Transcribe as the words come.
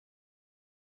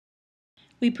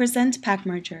We present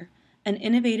PackMerger, an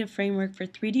innovative framework for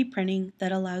 3D printing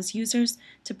that allows users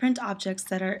to print objects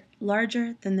that are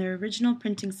larger than their original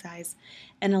printing size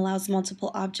and allows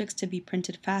multiple objects to be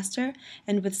printed faster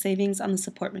and with savings on the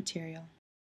support material.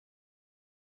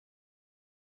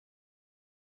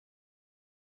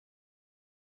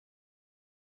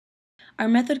 Our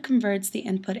method converts the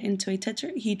input into a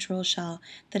tetrahedral shell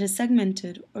that is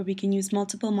segmented, or we can use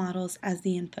multiple models as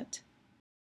the input.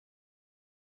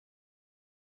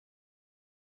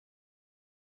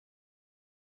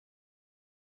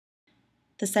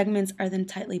 The segments are then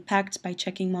tightly packed by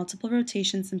checking multiple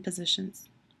rotations and positions.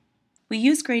 We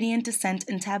use gradient descent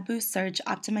and tab boost surge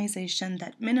optimization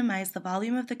that minimize the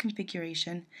volume of the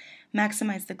configuration,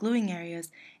 maximize the gluing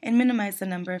areas, and minimize the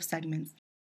number of segments.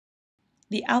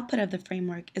 The output of the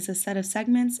framework is a set of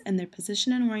segments and their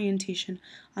position and orientation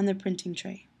on the printing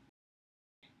tray.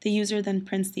 The user then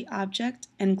prints the object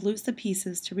and glues the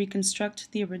pieces to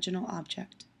reconstruct the original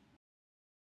object.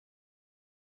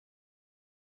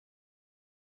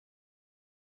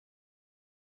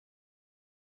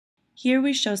 Here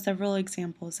we show several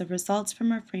examples of results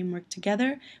from our framework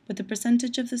together with the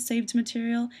percentage of the saved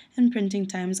material and printing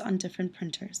times on different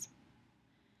printers.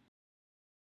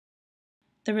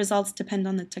 The results depend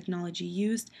on the technology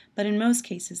used, but in most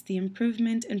cases the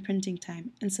improvement in printing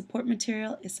time and support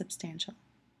material is substantial.